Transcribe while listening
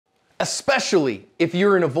Especially if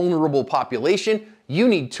you're in a vulnerable population, you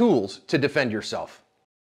need tools to defend yourself.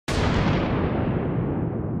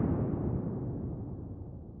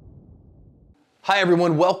 Hi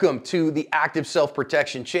everyone, welcome to the Active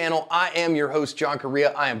Self-Protection channel. I am your host, John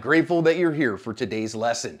Correa. I am grateful that you're here for today's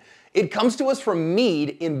lesson. It comes to us from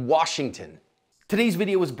Meade in Washington. Today's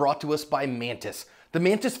video is brought to us by Mantis. The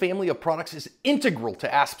Mantis family of products is integral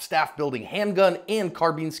to ASP staff building handgun and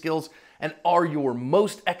carbine skills and are your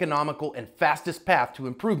most economical and fastest path to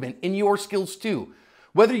improvement in your skills too.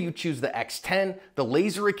 Whether you choose the X10, the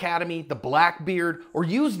Laser Academy, the Blackbeard, or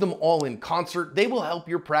use them all in concert, they will help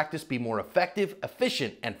your practice be more effective,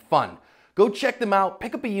 efficient, and fun. Go check them out,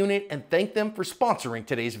 pick up a unit, and thank them for sponsoring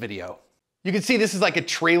today's video. You can see this is like a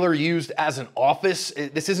trailer used as an office.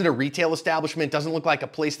 This isn't a retail establishment. Doesn't look like a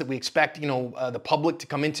place that we expect, the public to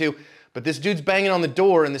come into. But this dude's banging on the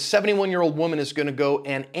door, and the 71-year-old woman is going to go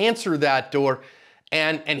and answer that door,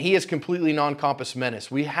 and he is completely non-compass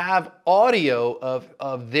menace. We have audio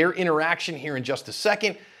of their interaction here in just a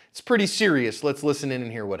second. It's pretty serious. Let's listen in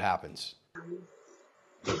and hear what happens.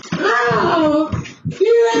 Oh,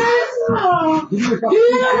 you asshole! You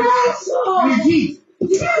asshole!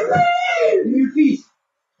 Give me your keys!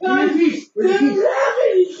 Give me your keys! Give me your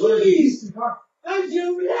keys! Where's your keys? I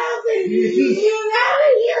don't have any Give me your keys! keys! Get out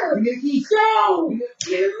of here! Give me your keys! Go!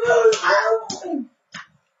 Give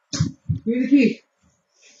me the keys!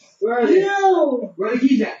 Where are they? No! Where are the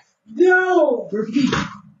keys at? No! Where's the keys?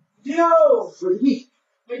 No! Where's the keys?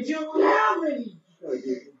 I don't have any!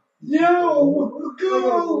 No! Go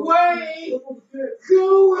away!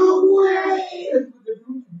 Go away!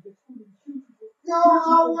 Go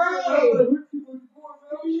away!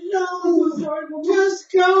 No!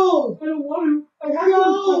 Just go! I don't want to. Go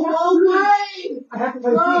away! I have to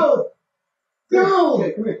play Go! Go!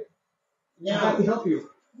 Okay, come here. I have to help you.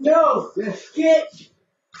 No! Yes. Get!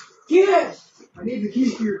 I need the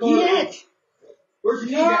keys to your car. Get! Where's the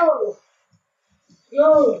keys at? No!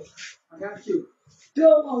 Go! I got you.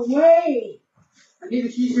 Go away! I need the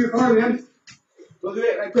keys to your car, man. Look at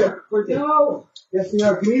it right there. Right there. No! Yes, they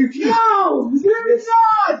are. Give me your keys. No! You're Yes.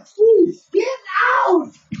 not! Please! Get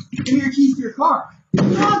out! Give me your keys to your car.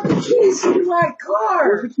 Not the keys to my Where's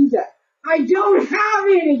car! the keys at? I don't have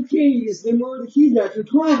any keys! Then where are the keys at? Your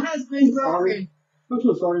car has been broken. I'm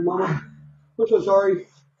so sorry, Mama. I'm so sorry.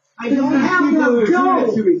 I don't have them.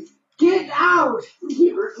 Go! To me. Get out!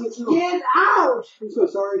 Get out! I'm so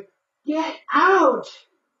sorry. Get out!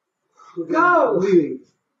 Okay, Go. I'm leaving.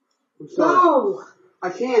 I'm sorry. Go! I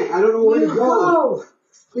can't. I don't know where to go. Go!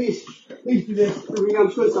 Please do this for me.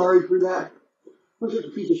 I'm so sorry for that. I'm such a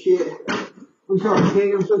piece of shit. I'm sorry,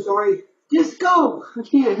 Kate. I'm so sorry. Just go! I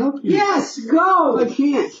can't help you. Yes! Go! I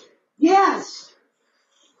can't. Yes!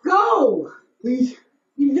 Go! Please.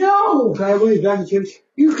 No! Can I have one of these bags of chips?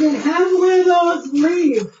 You can have one of those.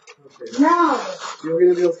 Leave! Okay. Now! You're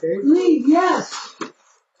gonna be okay? Leave! Yes!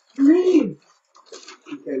 Leave!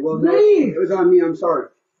 Okay, well, no, Leave. it was on me. I'm sorry.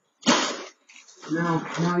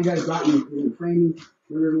 Now you guys got me. You're gonna frame me,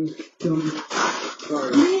 murder me, kill me.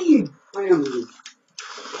 Sorry. Leave! I am leaving.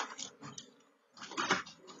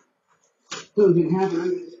 Something didn't happen. I'm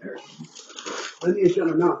gonna get hurt. I need to shut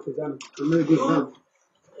my mouth because I'm really good dumb.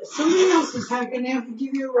 Somebody else is gonna have to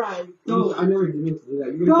give you a ride. Go! I never even meant to do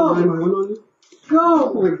that. You're Go. gonna put 911 on me?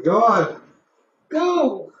 Go! Oh my god.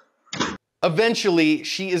 Go! Eventually,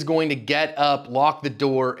 she is going to get up, lock the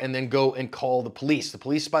door, and then go and call the police. The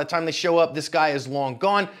police, by the time they show up, this guy is long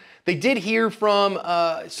gone. They did hear from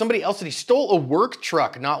somebody else that he stole a work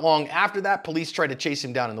truck. Not long after that, police tried to chase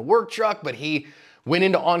him down in the work truck, but he went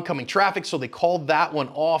into oncoming traffic, so they called that one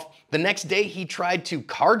off. The next day, he tried to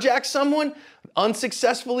carjack someone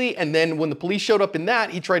unsuccessfully, and then when the police showed up in that,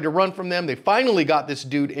 he tried to run from them. They finally got this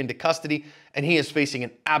dude into custody, and he is facing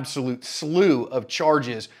an absolute slew of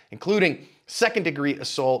charges, including second-degree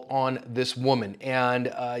assault on this woman.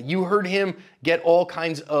 And you heard him get all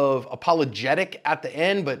kinds of apologetic at the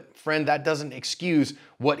end, but friend, that doesn't excuse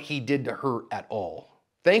what he did to her at all.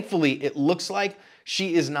 Thankfully, it looks like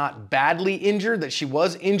she is not badly injured, that she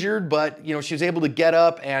was injured, but she was able to get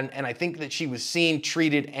up, and I think that she was seen,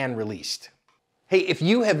 treated, and released. Hey, if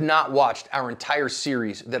you have not watched our entire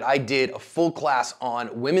series that I did a full class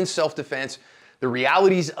on women's self-defense, the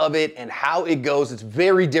realities of it and how it goes, it's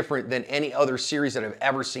very different than any other series that I've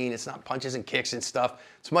ever seen. It's not punches and kicks and stuff.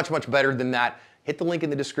 It's much, much better than that. Hit the link in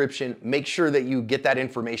the description. Make sure that you get that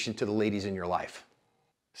information to the ladies in your life.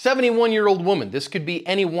 71-year-old woman, this could be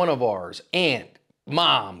any one of ours, aunt,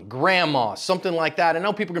 mom, grandma, something like that. I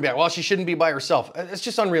know people are gonna be like, well, she shouldn't be by herself. It's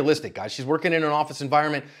just unrealistic, guys. She's working in an office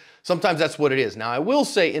environment. Sometimes that's what it is. Now, I will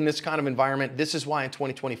say in this kind of environment, this is why in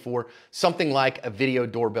 2024, something like a video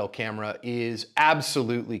doorbell camera is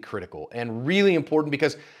absolutely critical and really important,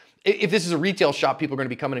 because if this is a retail shop, people are going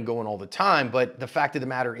to be coming and going all the time, but the fact of the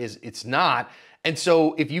matter is it's not. And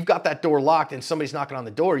so if you've got that door locked and somebody's knocking on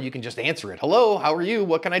the door, you can just answer it. Hello, how are you?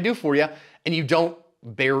 What can I do for you? And you don't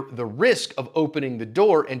bear the risk of opening the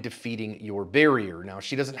door and defeating your barrier. Now,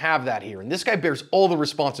 she doesn't have that here. And this guy bears all the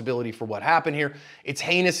responsibility for what happened here. It's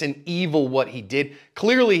heinous and evil what he did.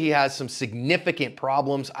 Clearly, he has some significant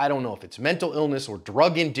problems. I don't know if it's mental illness or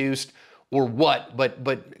drug-induced or what,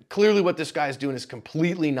 but clearly what this guy is doing is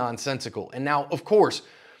completely nonsensical. And now, of course,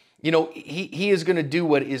 you know, he is going to do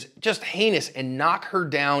what is just heinous and knock her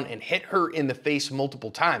down and hit her in the face multiple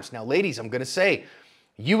times. Now, ladies, I'm going to say,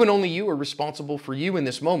 you and only you are responsible for you in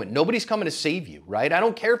this moment. Nobody's coming to save you, right? I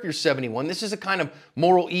don't care if you're 71. This is a kind of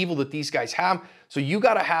moral evil that these guys have. So you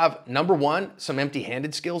got to have, number one, some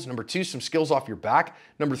empty-handed skills. Number two, some skills off your back.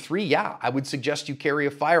 Number three, yeah, I would suggest you carry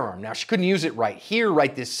a firearm. Now, she couldn't use it right here,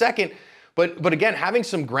 right this second. But again, having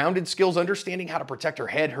some grounded skills, understanding how to protect her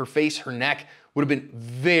head, her face, her neck would have been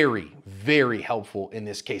very, very helpful in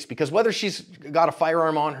this case, because whether she's got a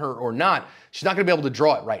firearm on her or not, she's not going to be able to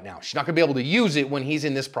draw it right now. She's not going to be able to use it when he's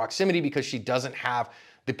in this proximity because she doesn't have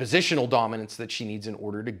the positional dominance that she needs in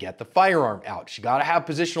order to get the firearm out. She got to have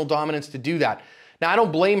positional dominance to do that. Now, I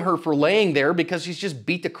don't blame her for laying there because he's just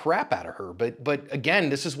beat the crap out of her. But again,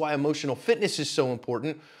 this is why emotional fitness is so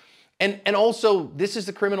important. And also, this is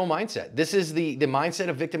the criminal mindset. This is the mindset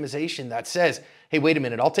of victimization that says, hey, wait a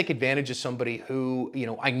minute, I'll take advantage of somebody who, you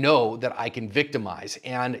know, I know that I can victimize.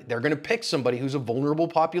 And they're going to pick somebody who's a vulnerable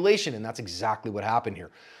population. And that's exactly what happened here.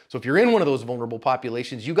 So if you're in one of those vulnerable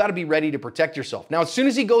populations, you got to be ready to protect yourself. Now, as soon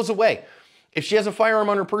as he goes away, if she has a firearm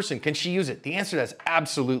on her person, can she use it? The answer to that is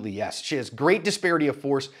absolutely yes. She has great disparity of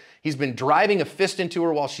force. He's been driving a fist into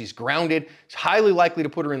her while she's grounded. It's highly likely to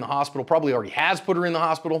put her in the hospital, probably already has put her in the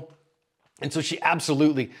hospital. And so she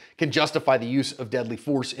absolutely can justify the use of deadly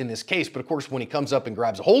force in this case. But of course, when he comes up and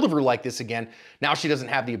grabs a hold of her like this again, now she doesn't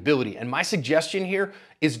have the ability. And my suggestion here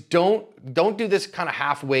is don't do this kind of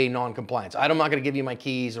halfway non-compliance. I'm not going to give you my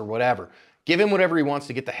keys or whatever. Give him whatever he wants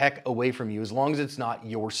to get the heck away from you, as long as it's not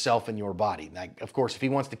yourself and your body. Like, of course, if he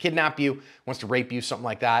wants to kidnap you, wants to rape you, something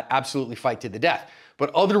like that, absolutely fight to the death. But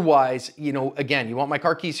otherwise, you know, again, you want my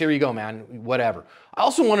car keys? Here you go, man, whatever. I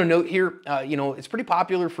also want to note here, you know, it's pretty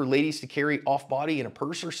popular for ladies to carry off body in a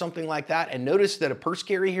purse or something like that. And notice that a purse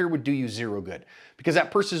carry here would do you zero good, because that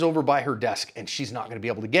purse is over by her desk and she's not going to be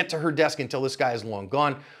able to get to her desk until this guy is long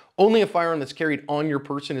gone. Only a firearm that's carried on your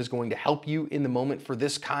person is going to help you in the moment for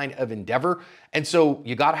this kind of endeavor. And so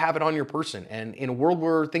you got to have it on your person. And in a world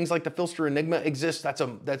where things like the Filster Enigma exist,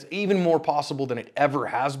 that's even more possible than it ever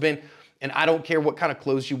has been. And I don't care what kind of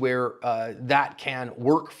clothes you wear, that can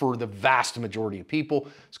work for the vast majority of people.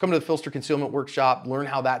 So come to the Filster Concealment Workshop, learn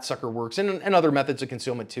how that sucker works, and other methods of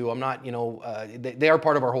concealment too. I'm not, you know, they are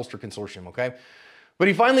part of our holster consortium, okay? But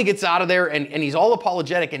he finally gets out of there and he's all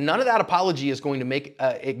apologetic, and none of that apology is going to make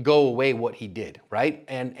it go away what he did, right?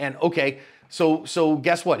 And okay, so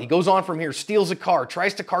guess what? He goes on from here, steals a car,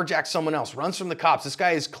 tries to carjack someone else, runs from the cops. This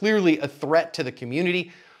guy is clearly a threat to the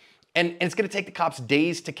community. And it's going to take the cops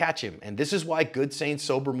days to catch him. And this is why good, sane,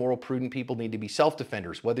 sober, moral, prudent people need to be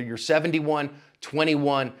self-defenders. Whether you're 71,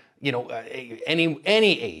 21, you know,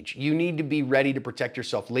 any age, you need to be ready to protect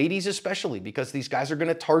yourself. Ladies especially, because these guys are going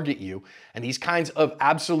to target you. And these kinds of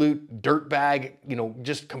absolute dirtbag, you know,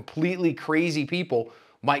 just completely crazy people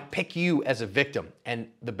might pick you as a victim. And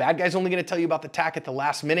the bad guy's only going to tell you about the attack at the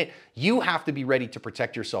last minute. You have to be ready to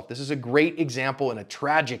protect yourself. This is a great example and a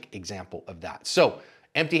tragic example of that. So,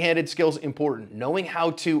 empty-handed skills, important. Knowing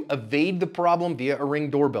how to evade the problem via a Ring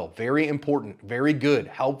doorbell, very important, very good,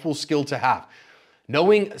 helpful skill to have.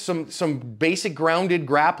 Knowing some basic grounded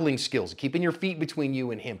grappling skills, keeping your feet between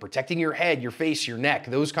you and him, protecting your head, your face, your neck,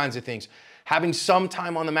 those kinds of things. Having some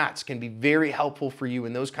time on the mats can be very helpful for you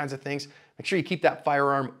in those kinds of things. Make sure you keep that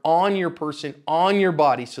firearm on your person, on your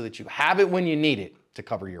body, so that you have it when you need it to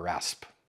cover your asp.